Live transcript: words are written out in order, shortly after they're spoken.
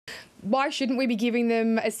why shouldn't we be giving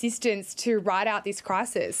them assistance to ride out this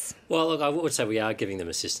crisis? Well, look, I would say we are giving them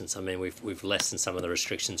assistance. I mean, we've lessened some of the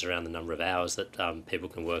restrictions around the number of hours that people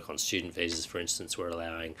can work on student visas, for instance. We're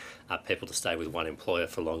allowing people to stay with one employer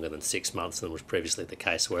for longer than 6 months than was previously the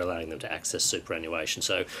case. We're allowing them to access superannuation.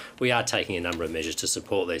 So we are taking a number of measures to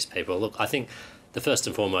support these people. Look, I think the first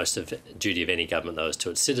and foremost duty of any government, though, is to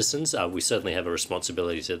its citizens. We certainly have a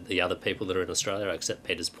responsibility to the other people that are in Australia. I accept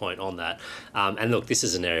Peter's point on that. And look, this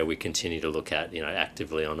is an area we continue to look at,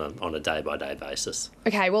 actively on a day-by-day basis.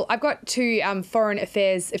 Okay, well, I've got two foreign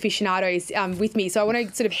affairs aficionados with me, so I want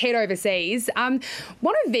to sort of head overseas.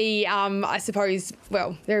 One of the, I suppose,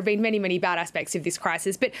 well, there have been many, many bad aspects of this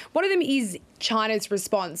crisis, but one of them is China's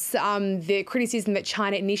response, the criticism that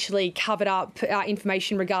China initially covered up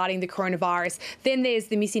information regarding the coronavirus. Then there's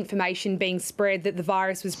the misinformation being spread that the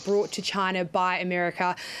virus was brought to China by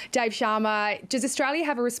America. Dave Sharma, does Australia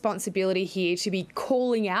have a responsibility here to be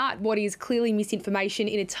calling out what is clearly misinformation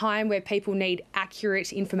in a time where people need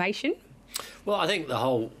accurate information? Well, I think the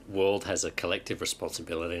whole world has a collective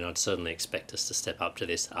responsibility, and I'd certainly expect us to step up to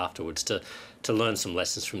this afterwards to learn some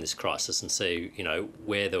lessons from this crisis and see,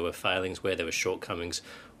 where there were failings, where there were shortcomings,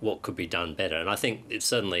 what could be done better. And I think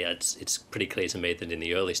it's pretty clear to me that in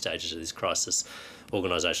the early stages of this crisis,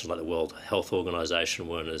 organisations like the World Health Organization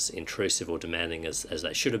weren't as intrusive or demanding as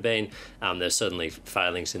they should have been. There's certainly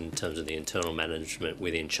failings in terms of the internal management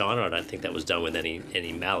within China. I don't think that was done with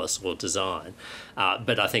any malice or design.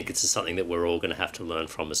 But I think it's something that we're all going to have to learn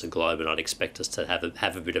from as a globe, and I'd expect us to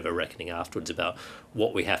have a bit of a reckoning afterwards about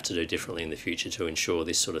what we have to do differently in the future to ensure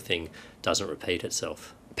this sort of thing doesn't repeat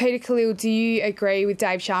itself. Peter Khalil, do you agree with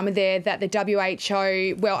Dave Sharma there that the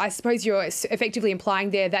WHO, well, I suppose you're effectively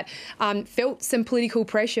implying there that felt some political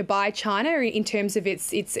pressure by China in terms of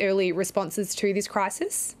its early responses to this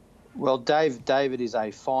crisis? Well, David is a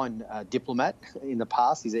fine diplomat in the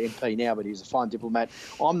past. He's an MP now, but he's a fine diplomat.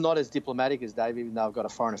 I'm not as diplomatic as Dave, even though I've got a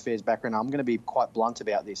foreign affairs background. I'm going to be quite blunt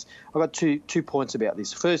about this. I've got two points about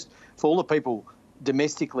this. First, for all the people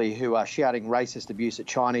domestically who are shouting racist abuse at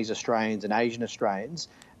Chinese Australians and Asian Australians,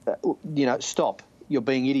 stop. You're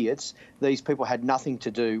being idiots. These people had nothing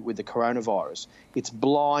to do with the coronavirus. It's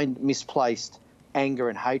blind, misplaced anger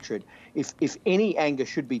and hatred. If any anger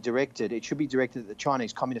should be directed, it should be directed at the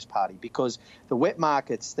Chinese Communist Party, because the wet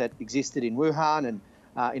markets that existed in Wuhan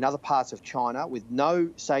and in other parts of China with no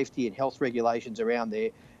safety and health regulations around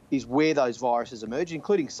there is where those viruses emerged,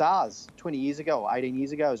 including SARS 20 years ago or 18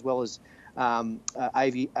 years ago, as well as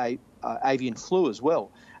avian flu as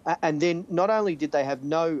well. And then not only did they have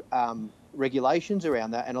no regulations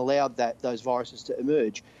around that and allowed those viruses to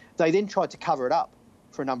emerge, they then tried to cover it up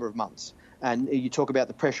for a number of months. And you talk about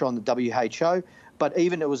the pressure on the WHO, but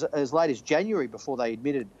even it was as late as January before they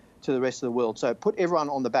admitted to the rest of the world. So it put everyone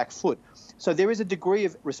on the back foot. So there is a degree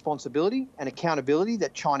of responsibility and accountability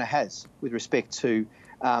that China has with respect to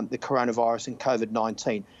the coronavirus and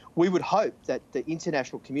COVID-19. We would hope that the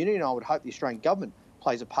international community, and I would hope the Australian government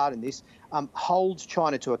plays a part in this, holds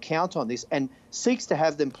China to account on this and seeks to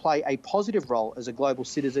have them play a positive role as a global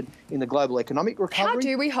citizen in the global economic recovery. How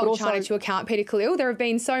do we hold China to account, Peter Khalil? There have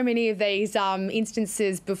been so many of these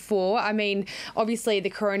instances before. I mean, obviously the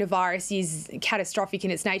coronavirus is catastrophic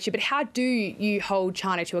in its nature, but how do you hold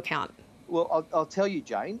China to account? Well, I'll tell you,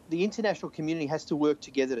 Jane, the international community has to work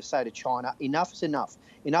together to say to China, enough is enough.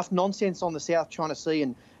 Enough nonsense on the South China Sea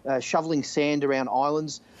and shoveling sand around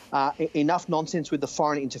islands. Enough nonsense with the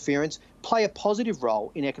foreign interference. Play a positive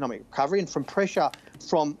role in economic recovery, and from pressure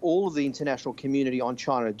from all of the international community on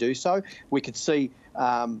China to do so, we could see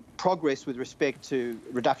progress with respect to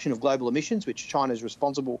reduction of global emissions, which China is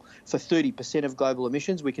responsible for 30% of global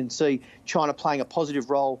emissions. We can see China playing a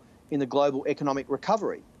positive role in the global economic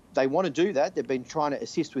recovery. They want to do that. They've been trying to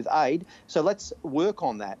assist with aid. So let's work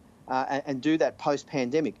on that. And do that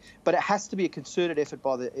post-pandemic. But it has to be a concerted effort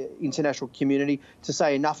by the international community to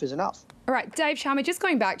say enough is enough. All right, Dave Sharma, just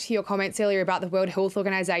going back to your comments earlier about the World Health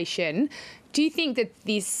Organization, do you think that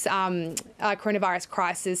this coronavirus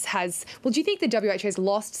crisis do you think the WHO has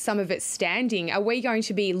lost some of its standing? Are we going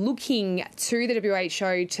to be looking to the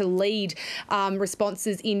WHO to lead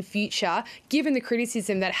responses in future, given the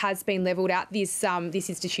criticism that has been levelled at this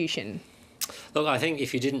institution? Look, I think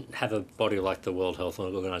if you didn't have a body like the World Health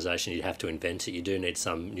Organization, you'd have to invent it. You do need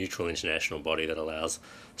some neutral international body that allows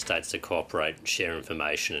states to cooperate, share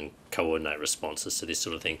information and coordinate responses to this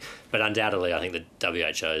sort of thing. But undoubtedly, I think the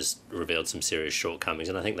WHO's revealed some serious shortcomings,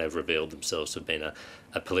 and I think they've revealed themselves to have been a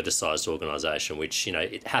politicised organisation, which,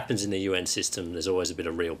 it happens in the UN system. There's always a bit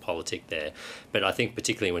of realpolitik there. But I think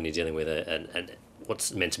particularly when you're dealing with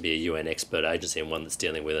what's meant to be a UN expert agency and one that's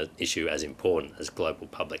dealing with an issue as important as global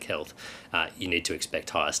public health, you need to expect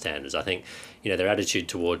higher standards. I think, their attitude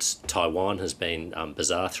towards Taiwan has been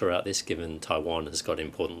bizarre throughout this, given Taiwan has got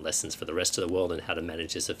important lessons for the rest of the world and how to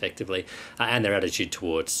manage this effectively. And their attitude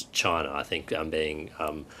towards China, I think, being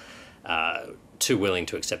too willing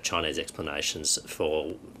to accept Chinese explanations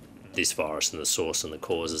for this virus and the source and the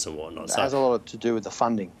causes and whatnot. It has a lot to do with the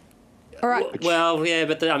funding. All right. Well, yeah,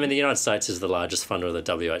 but the United States is the largest funder of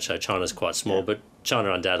the WHO. China's quite small, but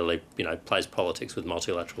China undoubtedly, plays politics with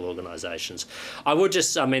multilateral organisations. I would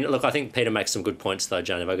just, look, I think Peter makes some good points though,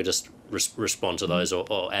 Jane, if I could just respond to those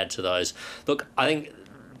or add to those. Look, I think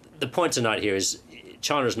the point to note here is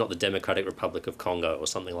China is not the Democratic Republic of Congo or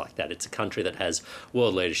something like that. It's a country that has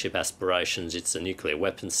world leadership aspirations. It's a nuclear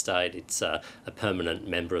weapons state. It's a permanent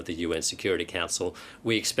member of the UN Security Council.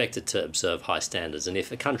 We expect it to observe high standards. And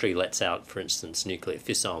if a country lets out, for instance, nuclear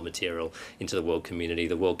fissile material into the world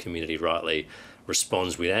community rightly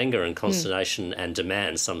responds with anger and consternation and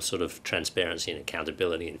demands some sort of transparency and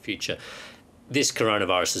accountability in future. This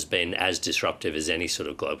coronavirus has been as disruptive as any sort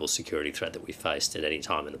of global security threat that we faced at any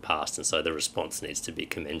time in the past, and so the response needs to be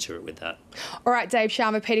commensurate with that. All right, Dave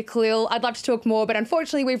Sharma, Peter Khalil, I'd love to talk more, but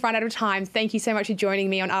unfortunately we've run out of time. Thank you so much for joining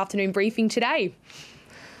me on Afternoon Briefing today.